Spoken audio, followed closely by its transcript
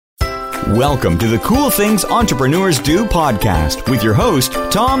Welcome to the Cool Things Entrepreneurs Do podcast with your host,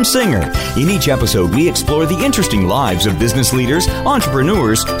 Tom Singer. In each episode, we explore the interesting lives of business leaders,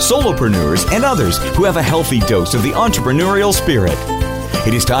 entrepreneurs, solopreneurs, and others who have a healthy dose of the entrepreneurial spirit.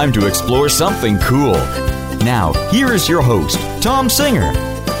 It is time to explore something cool. Now, here is your host, Tom Singer.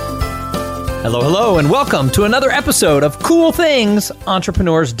 Hello, and welcome to another episode of Cool Things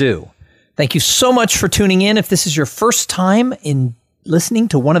Entrepreneurs Do. Thank you so much for tuning in. If this is your first time in listening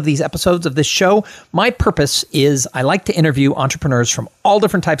to one of these episodes of this show, my purpose is I like to interview entrepreneurs from all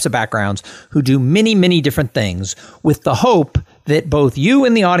different types of backgrounds who do many different things with the hope that both you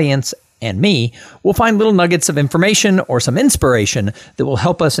in the audience and me will find little nuggets of information or some inspiration that will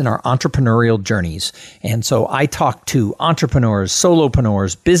help us in our entrepreneurial journeys. And so I talk to entrepreneurs,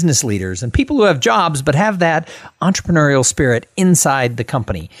 solopreneurs, business leaders, and people who have jobs but have that entrepreneurial spirit inside the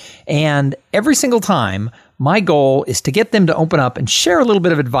company. And every single time, my goal is to get them to open up and share a little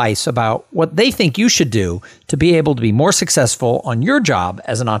bit of advice about what they think you should do to be able to be more successful on your job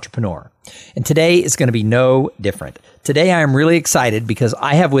as an entrepreneur. And today is going to be no different. Today I am really excited because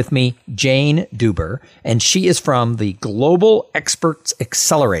I have with me Jane Duber, and she is from the Global Experts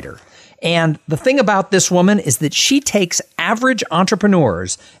Accelerator. And the thing about this woman is that she takes average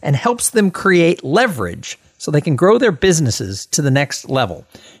entrepreneurs and helps them create leverage so they can grow their businesses to the next level.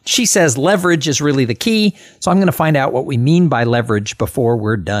 She says leverage is really the key, so I'm going to find out what we mean by leverage before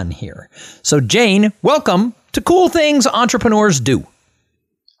we're done here. So Jane, welcome to Cool Things Entrepreneurs Do.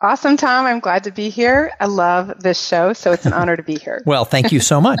 Awesome, Tom. I'm glad to be here. I love this show, so it's an honor to be here. Well, thank you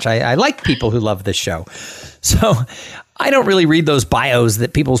so much. I like people who love this show. So I don't really read those bios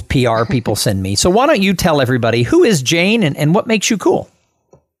that people's PR people send me. So why don't you tell everybody, who is Jane and what makes you cool?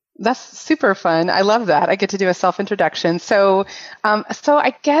 That's super fun. I love that. I get to do a self-introduction. So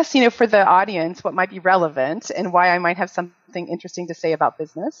I guess, for the audience, what might be relevant and why I might have something interesting to say about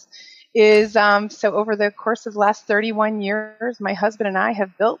business is, so over the course of the last 31 years, my husband and I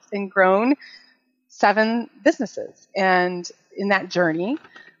have built and grown 7 businesses. And in that journey,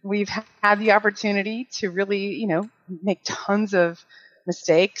 we've had the opportunity to really, make tons of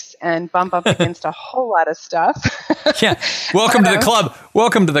mistakes and bump up against a whole lot of stuff. Yeah. Welcome to the club.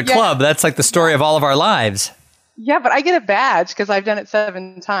 Welcome to the club. That's like the story of all of our lives. Yeah, but I get a badge because I've done it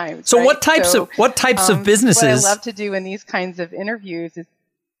 7 times. So right? what types of businesses? What I love to do in these kinds of interviews is.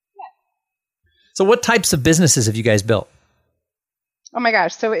 So what types of businesses have you guys built? Oh my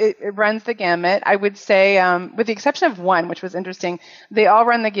gosh. So it runs the gamut. I would say, with the exception of one, which was interesting, they all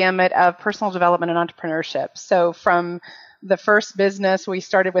run the gamut of personal development and entrepreneurship. So from the first business, we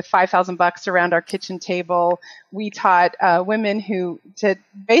started with $5,000 around our kitchen table. We taught women to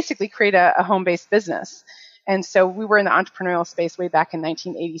basically create a home-based business. And so we were in the entrepreneurial space way back in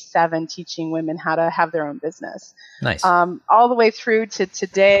 1987, teaching women how to have their own business. Nice. All the way through to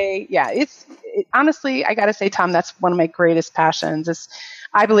today. Yeah, honestly, I got to say, Tom, that's one of my greatest passions.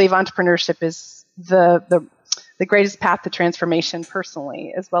 I believe entrepreneurship is the greatest path to transformation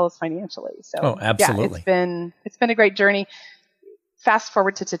personally as well as financially. So, absolutely. Yeah, it's been a great journey. Fast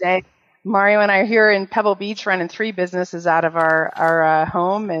forward to today, Mario and I are here in Pebble Beach running 3 businesses out of our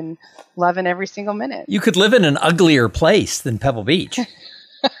home and loving every single minute. You could live in an uglier place than Pebble Beach.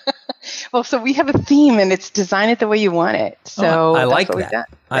 Well, so we have a theme and it's design it the way you want it. So I like that's what that. we've done.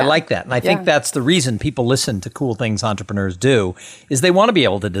 I like that. And I think that's the reason people listen to Cool Things Entrepreneurs Do is they want to be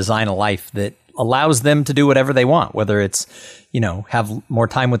able to design a life that allows them to do whatever they want, whether it's, have more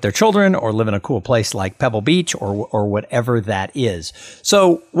time with their children or live in a cool place like Pebble Beach or whatever that is.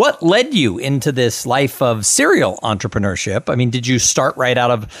 So what led you into this life of serial entrepreneurship? I mean, did you start right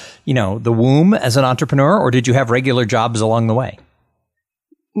out of, the womb as an entrepreneur, or did you have regular jobs along the way?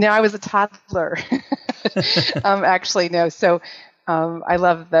 No, I was a toddler. Actually, no. So I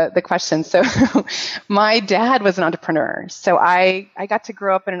love the question. So my dad was an entrepreneur. So I got to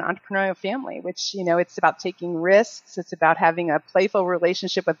grow up in an entrepreneurial family, which, it's about taking risks. It's about having a playful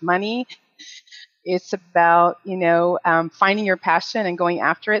relationship with money. It's about, finding your passion and going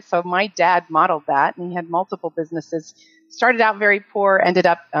after it. So my dad modeled that, and he had multiple businesses. Started out very poor, ended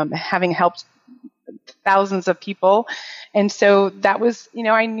up having helped thousands of people. And so that was,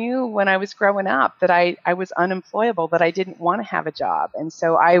 I knew when I was growing up that I was unemployable, that I didn't want to have a job. And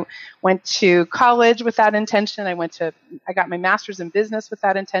so I went to college with that intention. I got my master's in business with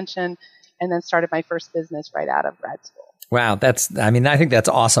that intention, and then started my first business right out of grad school. Wow, I think that's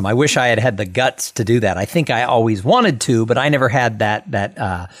awesome. I wish I had had the guts to do that. I think I always wanted to, but I never had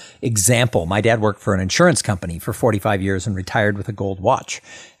that example. My dad worked for an insurance company for 45 years and retired with a gold watch.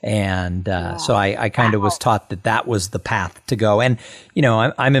 And so I kind of was taught that was the path to go. And,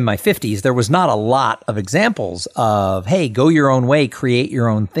 I'm in my 50s. There was not a lot of examples of, hey, go your own way, create your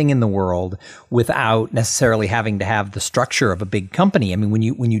own thing in the world without necessarily having to have the structure of a big company. I mean,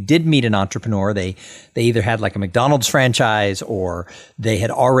 when you did meet an entrepreneur, they either had like a McDonald's franchise or they had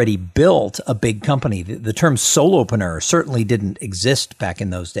already built a big company. The term solopreneur certainly didn't exist back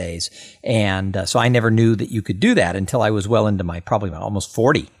in those days. And so I never knew that you could do that until I was well into my probably almost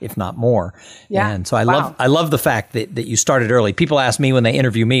 40. If not more. Yeah. And so I love the fact that you started early. People ask me when they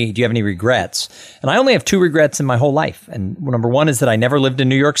interview me, do you have any regrets? And I only have 2 regrets in my whole life. And number one is that I never lived in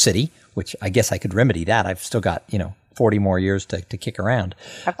New York City, which I guess I could remedy that. I've still got, 40 more years to kick around.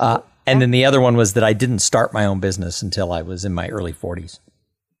 And then the other one was that I didn't start my own business until I was in my early 40s.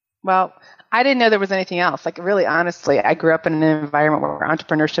 Well, I didn't know there was anything else. Like really, honestly, I grew up in an environment where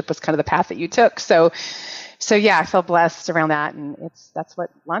entrepreneurship was kind of the path that you took. So yeah, I feel blessed around that, and that's what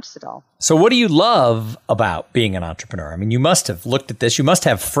launched it all. So what do you love about being an entrepreneur? I mean, you must have looked at this. You must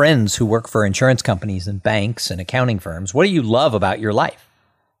have friends who work for insurance companies and banks and accounting firms. What do you love about your life?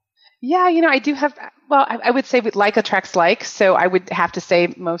 Yeah, I do have, I would say like attracts like. So I would have to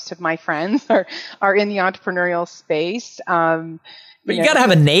say most of my friends are in the entrepreneurial space. But you got to have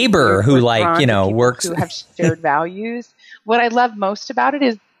a neighbor who works. Who have shared values. What I love most about it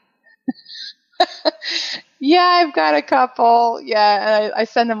is yeah, I've got a couple. Yeah, and I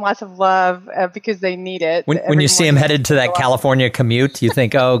send them lots of love because they need it. When you see them headed to that California commute, you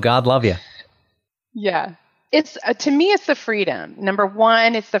think, oh, God love you. Yeah. It's to me, it's the freedom. Number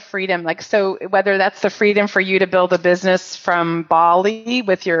one, it's the freedom. Like, so whether that's the freedom for you to build a business from Bali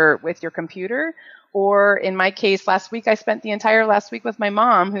with your computer, or in my case, last week, I spent the entire last week with my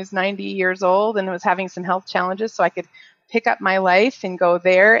mom, who's 90 years old and was having some health challenges. So I could pick up my life and go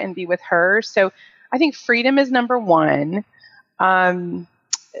there and be with her. So I think freedom is number one.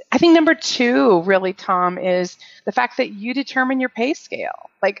 I think number two, really, Tom, is the fact that you determine your pay scale.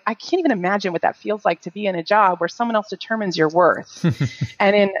 Like, I can't even imagine what that feels like to be in a job where someone else determines your worth.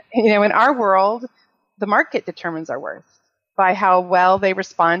 And in our world, the market determines our worth by how well they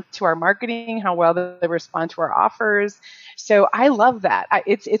respond to our marketing, how well they respond to our offers. So I love that.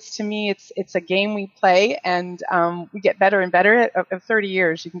 It's to me, it's a game we play, and we get better and better. Of 30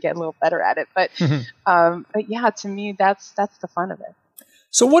 years, you can get a little better at it. But yeah, to me, that's the fun of it.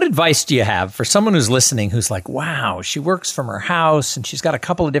 So what advice do you have for someone who's listening who's like, wow, she works from her house and she's got a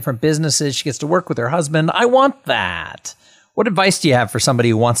couple of different businesses. She gets to work with her husband. I want that. What advice do you have for somebody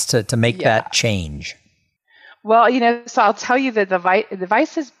who wants to make that change? Well, so I'll tell you that the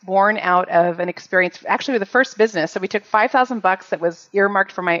advice is born out of an experience, actually with the first business. So we took $5,000 that was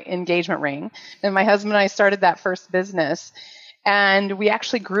earmarked for my engagement ring. And my husband and I started that first business. And we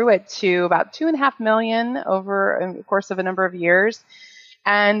actually grew it to about $2.5 million over the course of a number of years.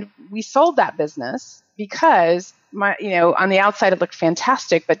 And we sold that business because on the outside it looked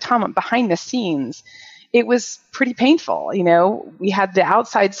fantastic, but Tom, behind the scenes, it was pretty painful. We had the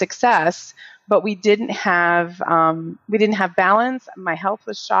outside success, but we didn't have balance. My health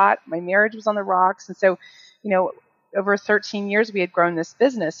was shot. My marriage was on the rocks. And so, over 13 years, we had grown this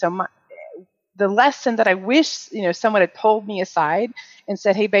business. So the lesson that I wish, someone had pulled me aside and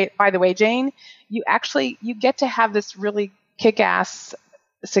said, hey, by the way, Jane, you get to have this really kick-ass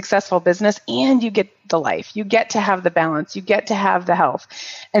successful business, and you get the life. You get to have the balance. You get to have the health.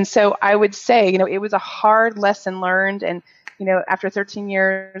 And so I would say, it was a hard lesson learned. And, after 13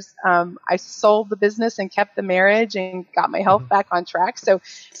 years, I sold the business and kept the marriage and got my health back on track. So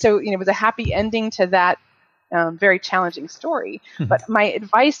it was a happy ending to that very challenging story. But my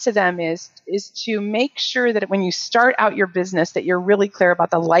advice to them is to make sure that when you start out your business, that you're really clear about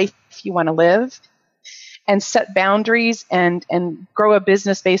the life you want to live, and set boundaries and grow a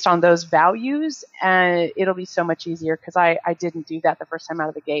business based on those values. And it'll be so much easier, because I didn't do that the first time out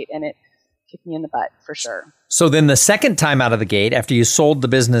of the gate, and it kicked me in the butt for sure. So then the second time out of the gate, after you sold the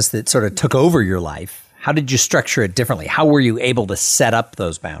business that sort of took over your life, how did you structure it differently? How were you able to set up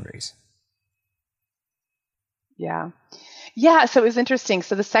those boundaries? Yeah. So it was interesting.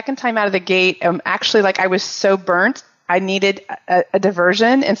 So the second time out of the gate, actually, I was so burnt, I needed a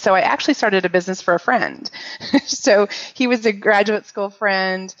diversion. And so I actually started a business for a friend. So he was a graduate school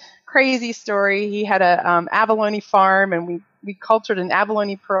friend, crazy story. He had a abalone farm, and we cultured an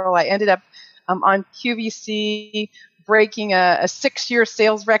abalone pearl. I ended up on QVC breaking a 6-year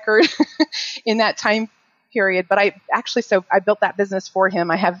sales record in that time period. But I built that business for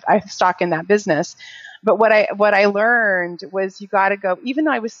him. I have stock in that business. But what I learned was you got to go. Even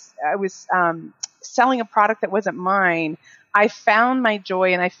though I was selling a product that wasn't mine, I found my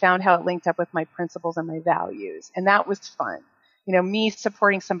joy and I found how it linked up with my principles and my values, and that was fun. Me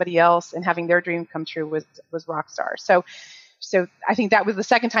supporting somebody else and having their dream come true was rock star. So I think that was the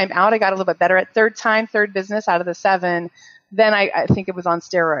second time out. I got a little bit better at third business out of the 7. Then I think it was on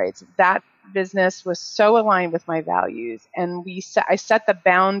steroids. That business was so aligned with my values, and I set the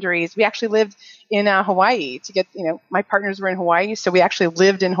boundaries. We actually lived in Hawaii to get, my partners were in Hawaii, so we actually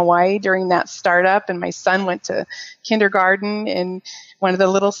lived in Hawaii during that startup, and my son went to kindergarten in one of the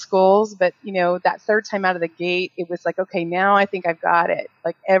little schools. But, that third time out of the gate, it was like, okay, now I think I've got it.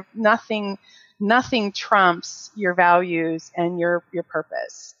 Like nothing trumps your values and your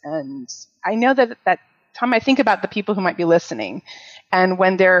purpose. And I know that Tom, I think about the people who might be listening, and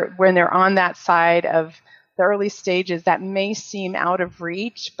when they're on that side of the early stages, that may seem out of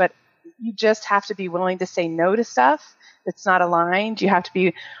reach, but you just have to be willing to say no to stuff that's not aligned. You have to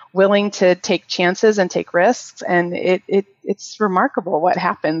be willing to take chances and take risks, and it's remarkable what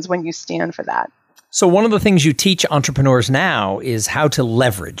happens when you stand for that. So one of the things you teach entrepreneurs now is how to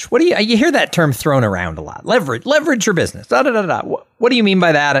leverage. You hear that term thrown around a lot. Leverage your business. What do you mean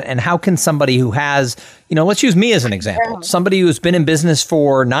by that? And how can somebody who has, let's use me as an example. Somebody who's been in business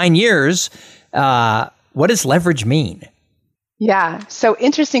for 9 years, what does leverage mean? Yeah. So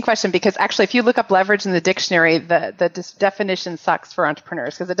interesting question, because actually, if you look up leverage in the dictionary, the definition sucks for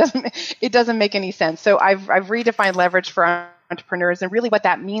entrepreneurs because it doesn't make any sense. So I've redefined leverage for entrepreneurs, and really what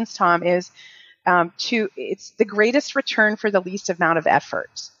that means, Tom, is it's the greatest return for the least amount of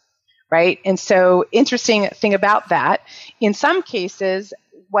effort, right? And so interesting thing about that, in some cases,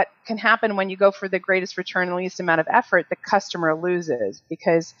 what can happen when you go for the greatest return and least amount of effort, the customer loses,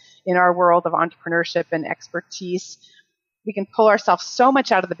 because in our world of entrepreneurship and expertise, we can pull ourselves so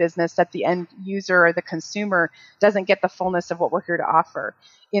much out of the business that the end user or the consumer doesn't get the fullness of what we're here to offer.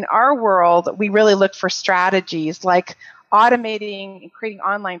 In our world, we really look for strategies like automating and creating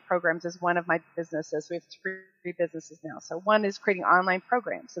online programs is one of my businesses. We have 3 businesses now. So one is creating online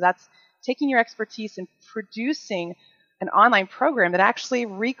programs. So that's taking your expertise and producing an online program that actually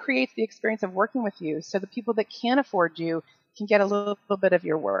recreates the experience of working with you, so the people that can't afford you can get a little bit of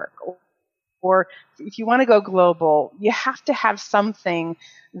your work. Or if you want to go global, you have to have something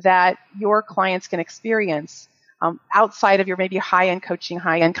that your clients can experience outside of your maybe high-end coaching,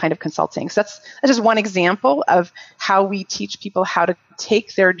 high-end kind of consulting. So that's just one example of how we teach people how to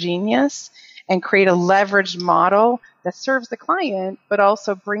take their genius and create a leveraged model that serves the client, but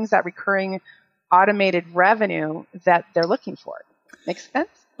also brings that recurring automated revenue that they're looking for. Makes sense?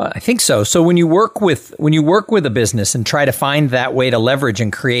 I think so. So when you work with a business and try to find that way to leverage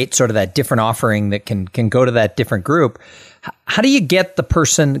and create sort of that different offering that can go to that different group, how do you get the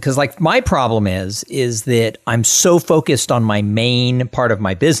person? Because like my problem is that I'm so focused on my main part of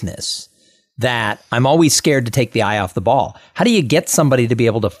my business that I'm always scared to take the eye off the ball. How do you get somebody to be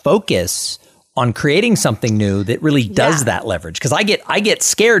able to focus on creating something new that really does that leverage? Because I get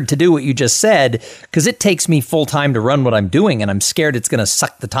scared to do what you just said, because it takes me full time to run what I'm doing, and I'm scared it's going to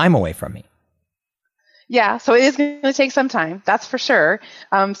suck the time away from me. Yeah, so it is going to take some time, that's for sure.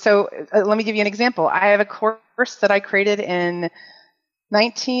 So let me give you an example. I have a course that I created in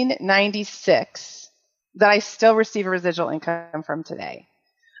 1996 that I still receive a residual income from today.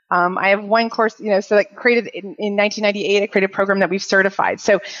 I have one course, so I created in 1998, I created a program that we've certified.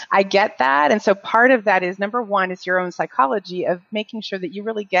 So I get that. And so part of that is, number one, is your own psychology of making sure that you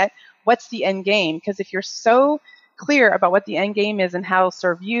really get what's the end game. Because if you're so clear about what the end game is and how it'll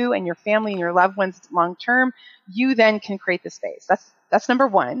serve you and your family and your loved ones long term, you then can create the space. That's number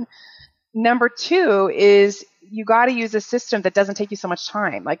one. Number two is you got to use a system that doesn't take you so much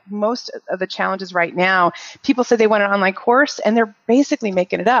time. Like most of the challenges right now, people say they want an online course and they're basically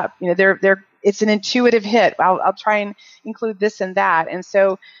making it up. It's an intuitive hit. I'll try and include this and that. And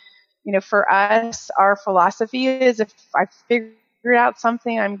so, for us, our philosophy is if I figure out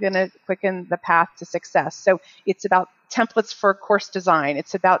something, I'm going to quicken the path to success. So it's about templates for course design.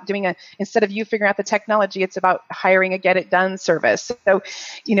 It's about doing instead of you figuring out the technology, it's about hiring a get it done service. So,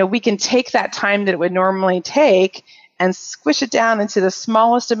 we can take that time that it would normally take and squish it down into the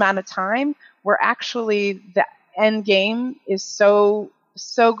smallest amount of time, where actually the end game is so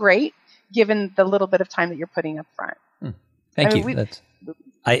great given the little bit of time that you're putting up front. Thank you.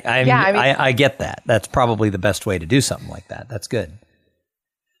 I get that. That's probably the best way to do something like that. That's good.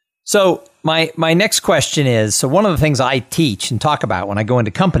 So my next question is, so one of the things I teach and talk about when I go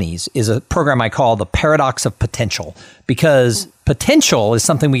into companies is a program I call the Paradox of Potential, because potential is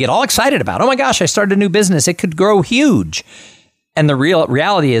something we get all excited about. Oh my gosh, I started a new business. It could grow huge. And the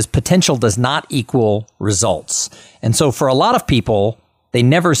reality is potential does not equal results. And so for a lot of people, they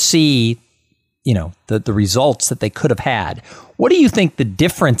never see, the results that they could have had. What do you think the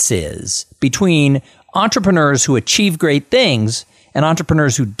difference is between entrepreneurs who achieve great things and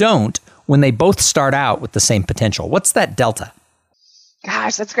entrepreneurs who don't when they both start out with the same potential? What's that delta?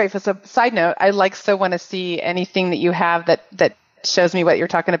 Gosh, that's great. So, side note, I want to see anything that you have that shows me what you're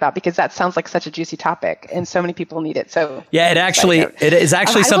talking about, because that sounds like such a juicy topic and so many people need it. So yeah, it is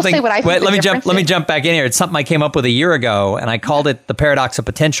actually something. Wait, let me jump back in here. It's something I came up with a year ago, and I called it the paradox of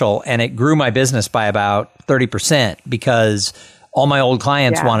potential, and it grew my business by about 30% because all my old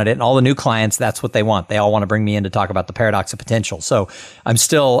clients wanted it, and all the new clients, that's what they want. They all want to bring me in to talk about the paradox of potential. So I'm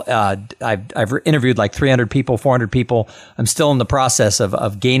still, I've interviewed like 300 people, 400 people. I'm still in the process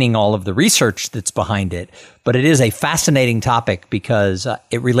of gaining all of the research that's behind it. But it is a fascinating topic because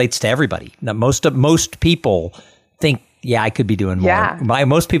it relates to everybody. Now, most people think, I could be doing more. Yeah.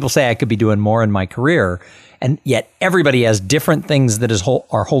 Most people say I could be doing more in my career. And yet everybody has different things that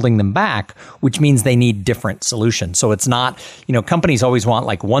are holding them back, which means they need different solutions. So it's not, companies always want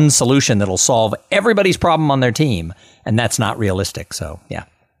like one solution that'll solve everybody's problem on their team. And that's not realistic. So, yeah.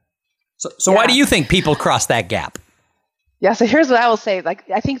 So why do you think people cross that gap? Yeah, so here's what I will say. Like,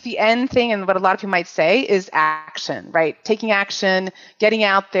 I think the end thing, and what a lot of people might say, is action, right? Taking action, getting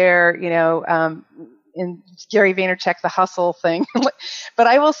out there, in Gary Vaynerchuk, the hustle thing. But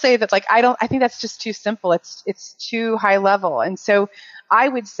I will say that, I think that's just too simple. It's too high level. And so I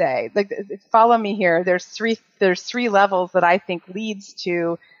would say, follow me here. There's three levels that I think leads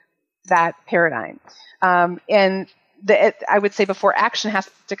to that paradigm. And I would say before action has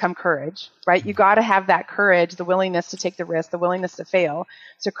to come courage, right? You got to have that courage, the willingness to take the risk, the willingness to fail.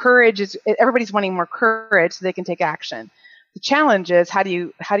 So courage is, everybody's wanting more courage so they can take action. The challenge is, how do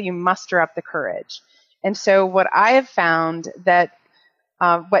you muster up the courage? And so what I have found that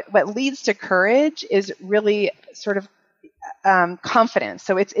what leads to courage is really sort of confidence.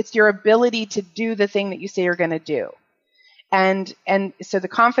 So it's your ability to do the thing that you say you're going to do. And so the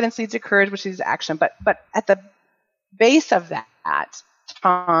confidence leads to courage, which leads to action. But at the base of that,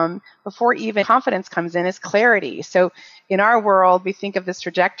 Tom, before even confidence comes in, is clarity. So in our world, we think of this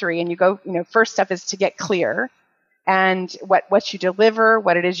trajectory, and you go, first step is to get clear. And what you deliver,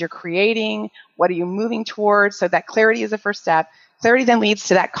 what it is you're creating, what are you moving towards? So that clarity is the first step. Clarity then leads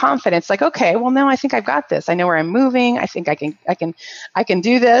to that confidence. Like, okay, well, now I think I've got this. I know where I'm moving. I think I can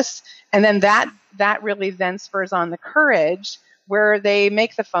do this. And then that really then spurs on the courage, where they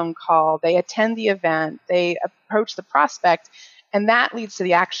make the phone call, they attend the event, they approach the prospect, and that leads to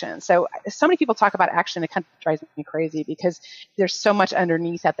the action. So many people talk about action, it kind of drives me crazy because there's so much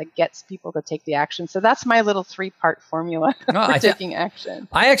underneath that gets people to take the action. So that's my little 3-part formula for taking action.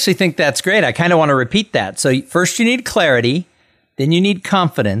 I actually think that's great. I kind of want to repeat that. So first you need clarity, then you need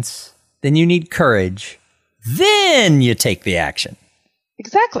confidence, then you need courage, then you take the action.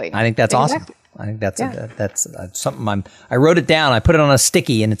 Exactly. I think that's awesome. I think that's something I wrote it down. I put it on a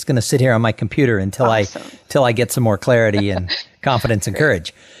sticky, and it's going to sit here on my computer until I get some more clarity and confidence and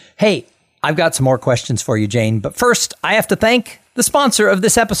courage. Hey, I've got some more questions for you, Jane. But first, I have to thank the sponsor of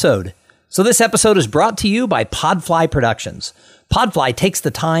this episode. So this episode is brought to you by Podfly Productions. Podfly takes the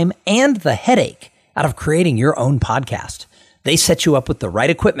time and the headache out of creating your own podcast. They set you up with the right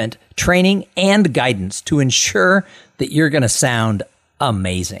equipment, training, and guidance to ensure that you're going to sound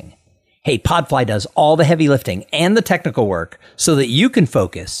amazing. Hey, Podfly does all the heavy lifting and the technical work so that you can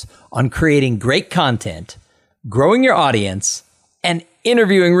focus on creating great content, growing your audience, and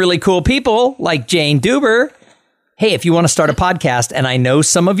interviewing really cool people like Jane Duber. Hey, if you want to start a podcast, and I know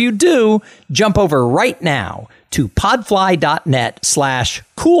some of you do, jump over right now to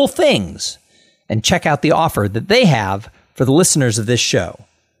podfly.net/coolthings and check out the offer that they have for the listeners of this show.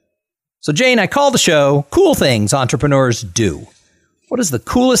 So Jane, I call the show Cool Things Entrepreneurs Do. What is the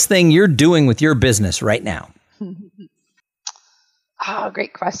coolest thing you're doing with your business right now? Oh,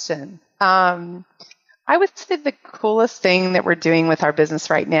 great question. I would say the coolest thing that we're doing with our business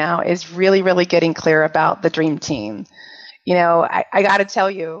right now is really, really getting clear about the dream team. I got to tell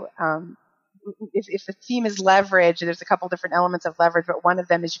you, if the team is leverage, there's a couple different elements of leverage, but one of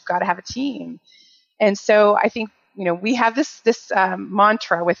them is you've got to have a team. And so I think, we have this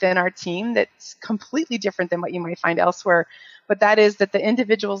mantra within our team that's completely different than what you might find elsewhere. But that is that the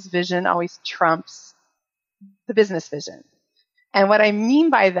individual's vision always trumps the business vision. And what I mean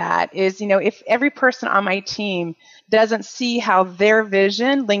by that is, if every person on my team doesn't see how their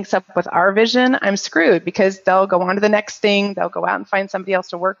vision links up with our vision, I'm screwed, because they'll go on to the next thing. They'll go out and find somebody else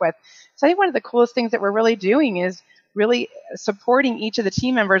to work with. So I think one of the coolest things that we're really doing is really supporting each of the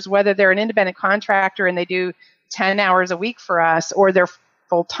team members, whether they're an independent contractor and they do 10 hours a week for us or they're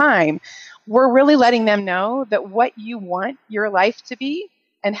full time, we're really letting them know that what you want your life to be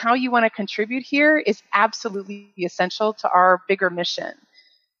and how you want to contribute here is absolutely essential to our bigger mission.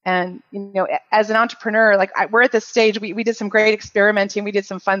 And, as an entrepreneur, we're at this stage, we did some great experimenting. We did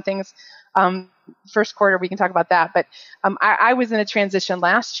some fun things. First quarter, we can talk about that. But I was in a transition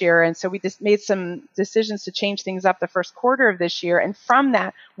last year. And so we just made some decisions to change things up the first quarter of this year. And from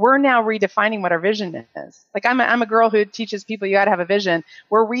that, we're now redefining what our vision is. I'm a girl who teaches people you got to have a vision.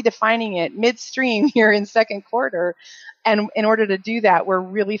 We're redefining it midstream here in second quarter. And in order to do that, we're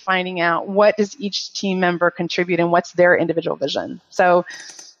really finding out what does each team member contribute and what's their individual vision. So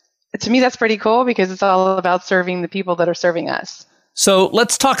to me, that's pretty cool because it's all about serving the people that are serving us. So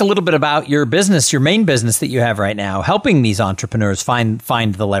let's talk a little bit about your business, your main business that you have right now, helping these entrepreneurs find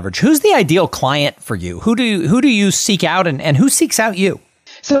the leverage. Who's the ideal client for you? Who do you seek out and who seeks out you?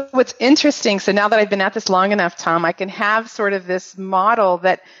 So what's interesting, so now that I've been at this long enough, Tom, I can have sort of this model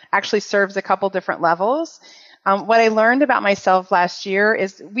that actually serves a couple different levels. What I learned about myself last year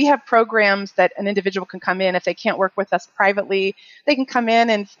is we have programs that an individual can come in if they can't work with us privately. They can come in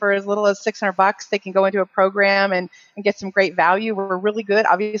and for as little as $600, they can go into a program and get some great value. We're really good.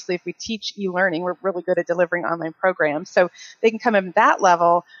 Obviously, if we teach e-learning, we're really good at delivering online programs. So they can come in at that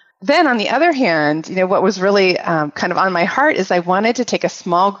level. Then on the other hand, what was really kind of on my heart is I wanted to take a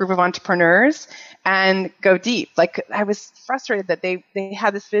small group of entrepreneurs and go deep. I was frustrated that they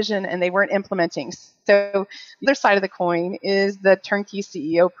had this vision and they weren't implementing. So the other side of the coin is the Turnkey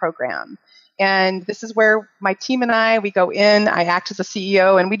CEO program. And this is where my team and we go in, I act as a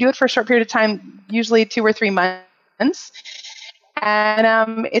CEO, and we do it for a short period of time, usually 2 or 3 months.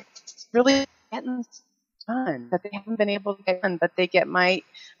 And it's really getting done that they haven't been able to get done, but they get my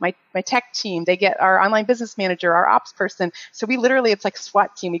tech team, they get our online business manager, our ops person. So we literally, it's like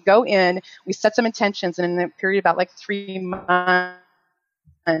SWAT team. We go in, we set some intentions, and in a period of about 3 months,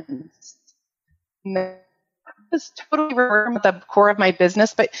 was totally at the core of my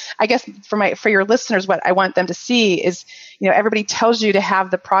business. But I guess for your listeners, what I want them to see is, everybody tells you to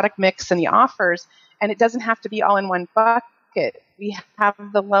have the product mix and the offers, and it doesn't have to be all in one bucket. We have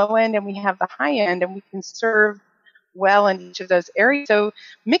the low end and we have the high end, and we can serve well in each of those areas. So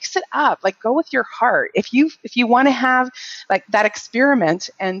mix it up, go with your heart. If you want to have that experiment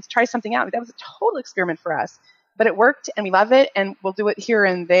and try something out, that was a total experiment for us. But it worked and we love it and we'll do it here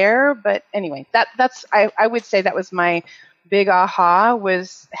and there. But anyway, I would say that was my big aha,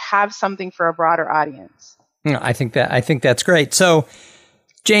 was have something for a broader audience. I think that's great. So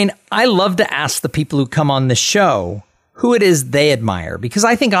Jane, I love to ask the people who come on the show who it is they admire, because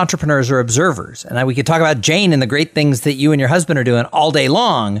I think entrepreneurs are observers. And we could talk about Jane and the great things that you and your husband are doing all day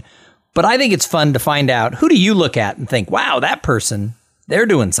long. But I think it's fun to find out, who do you look at and think, wow, that person, they're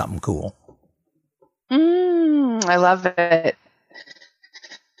doing something cool. I love it.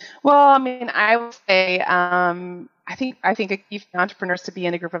 Well, I would say, I think a key for entrepreneurs to be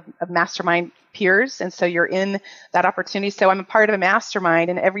in a group of mastermind peers. And so you're in that opportunity. So I'm a part of a mastermind,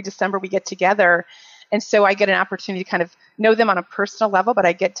 and every December we get together. And so I get an opportunity to kind of know them on a personal level, but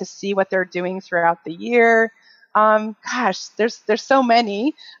I get to see what they're doing throughout the year. There's so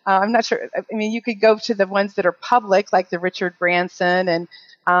many. I'm not sure. You could go to the ones that are public, like the Richard Branson and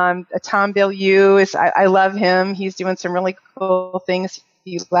Tom Bilyeu. I love him. He's doing some really cool things.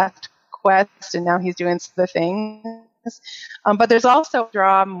 He left Quest and now he's doing the things. But there's also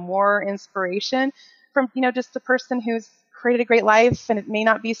draw more inspiration from, just the person who's created a great life, and it may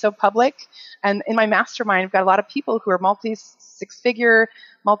not be so public. And in my mastermind, I've got a lot of people who are multi-6-figure,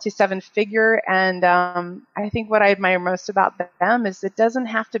 multi-7-figure. And I think what I admire most about them is it doesn't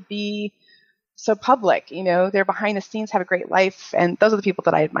have to be so public. They're behind the scenes, have a great life. And those are the people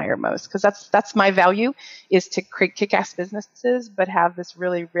that I admire most, because that's my value, is to create kick-ass businesses, but have this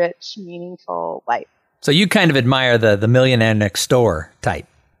really rich, meaningful life. So you kind of admire the millionaire next door type.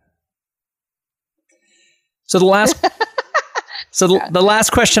 So the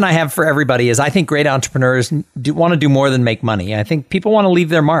last question I have for everybody is, I think great entrepreneurs want to do more than make money. I think people want to leave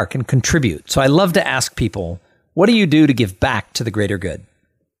their mark and contribute. So I love to ask people, what do you do to give back to the greater good?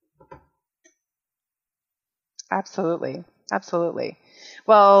 Absolutely. Absolutely.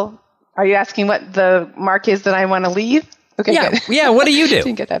 Well, are you asking what the mark is that I want to leave? Okay, yeah. Good. Yeah. What do you do?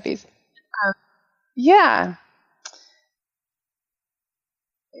 Didn't get that piece. Yeah.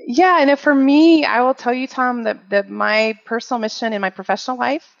 And for me, I will tell you, Tom, that my personal mission in my professional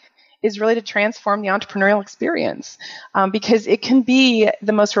life is really to transform the entrepreneurial experience, because it can be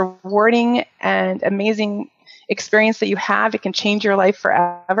the most rewarding and amazing experience that you have. It can change your life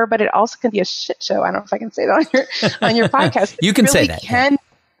forever, but it also can be a shit show. I don't know if I can say that on your podcast. You can really say that.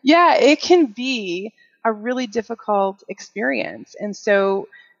 Yeah, it can be a really difficult experience. And so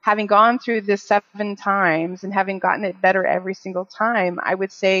having gone through this 7 times and having gotten it better every single time, I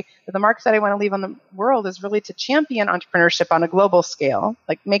would say that the mark that I want to leave on the world is really to champion entrepreneurship on a global scale,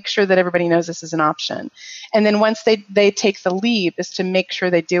 like make sure that everybody knows this is an option. And then once they take the leap, is to make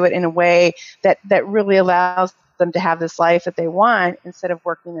sure they do it in a way that really allows them to have this life that they want instead of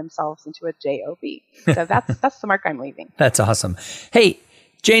working themselves into a job. So that's the mark I'm leaving. That's awesome. Hey,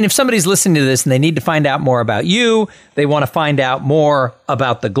 Jane, if somebody's listening to this and they need to find out more about you, they want to find out more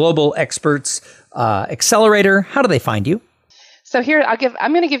about the Global Experts Accelerator, how do they find you? So here,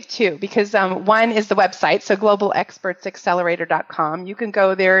 I'm going to give 2 because one is the website, so globalexpertsaccelerator.com. You can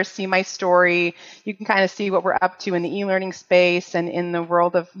go there, see my story. You can kind of see what we're up to in the e-learning space and in the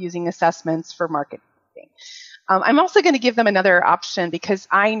world of using assessments for marketing. I'm also going to give them another option because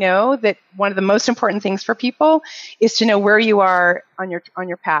I know that one of the most important things for people is to know where you are on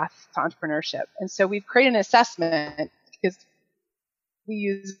your path to entrepreneurship. And so we've created an assessment because we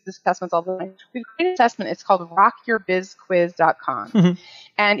use assessments all the time. We've created an assessment. It's called rockyourbizquiz.com. Mm-hmm.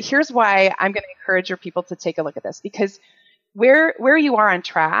 And here's why I'm going to encourage your people to take a look at this, because where you are on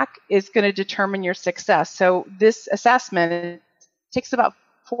track is going to determine your success. So this assessment takes about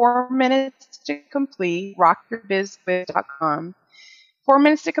 4 minutes to complete, rockyourbizquiz.com. 4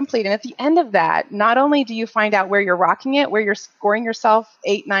 minutes to complete. And at the end of that, not only do you find out where you're rocking it, where you're scoring yourself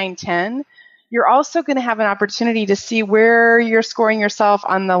 8, 9, 10, you're also going to have an opportunity to see where you're scoring yourself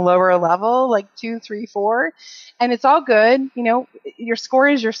on the lower level, like 2, 3, 4. And it's all good. You know, your score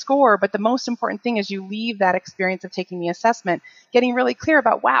is your score. But the most important thing is you leave that experience of taking the assessment getting really clear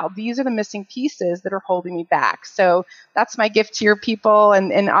about, wow, these are the missing pieces that are holding me back. So that's my gift to your people.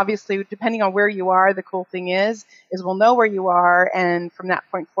 And obviously, depending on where you are, the cool thing is we'll know where you are. And from that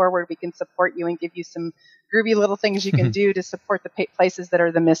point forward, we can support you and give you some groovy little things you can do to support the places that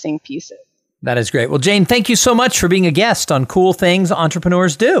are the missing pieces. That is great. Well, Jane, thank you so much for being a guest on Cool Things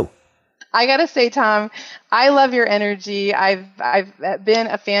Entrepreneurs Do. I got to say, Tom, I love your energy. I've been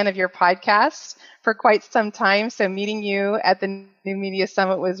a fan of your podcast for quite some time. So meeting you at the New Media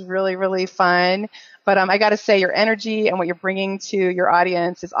Summit was really, really fun. But I got to say, your energy and what you're bringing to your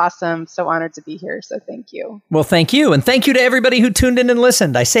audience is awesome. So honored to be here. So thank you. Well, thank you. And thank you to everybody who tuned in and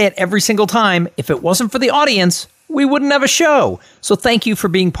listened. I say it every single time. If it wasn't for the audience, we wouldn't have a show. So thank you for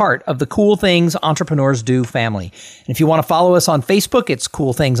being part of the Cool Things Entrepreneurs Do family. And if you want to follow us on Facebook, it's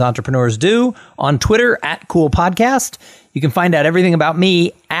Cool Things Entrepreneurs Do. On Twitter, @CoolPodcast. You can find out everything about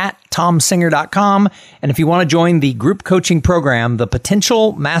me at TomSinger.com. And if you want to join the group coaching program, the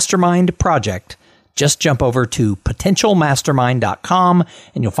Potential Mastermind Project, just jump over to potentialmastermind.com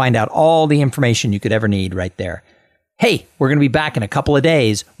and you'll find out all the information you could ever need right there. Hey, we're going to be back in a couple of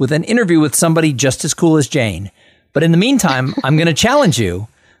days with an interview with somebody just as cool as Jane. But in the meantime, I'm going to challenge you.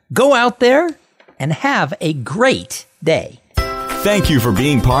 Go out there and have a great day. Thank you for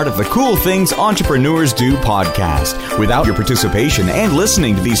being part of the Cool Things Entrepreneurs Do podcast. Without your participation and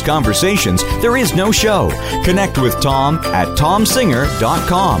listening to these conversations, there is no show. Connect with Tom at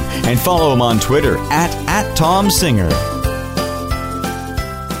TomSinger.com and follow him on Twitter at TomSinger.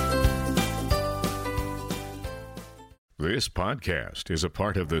 This podcast is a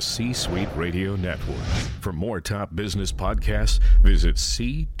part of the C-Suite Radio Network. For more top business podcasts, visit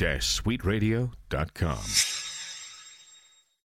c-suiteradio.com.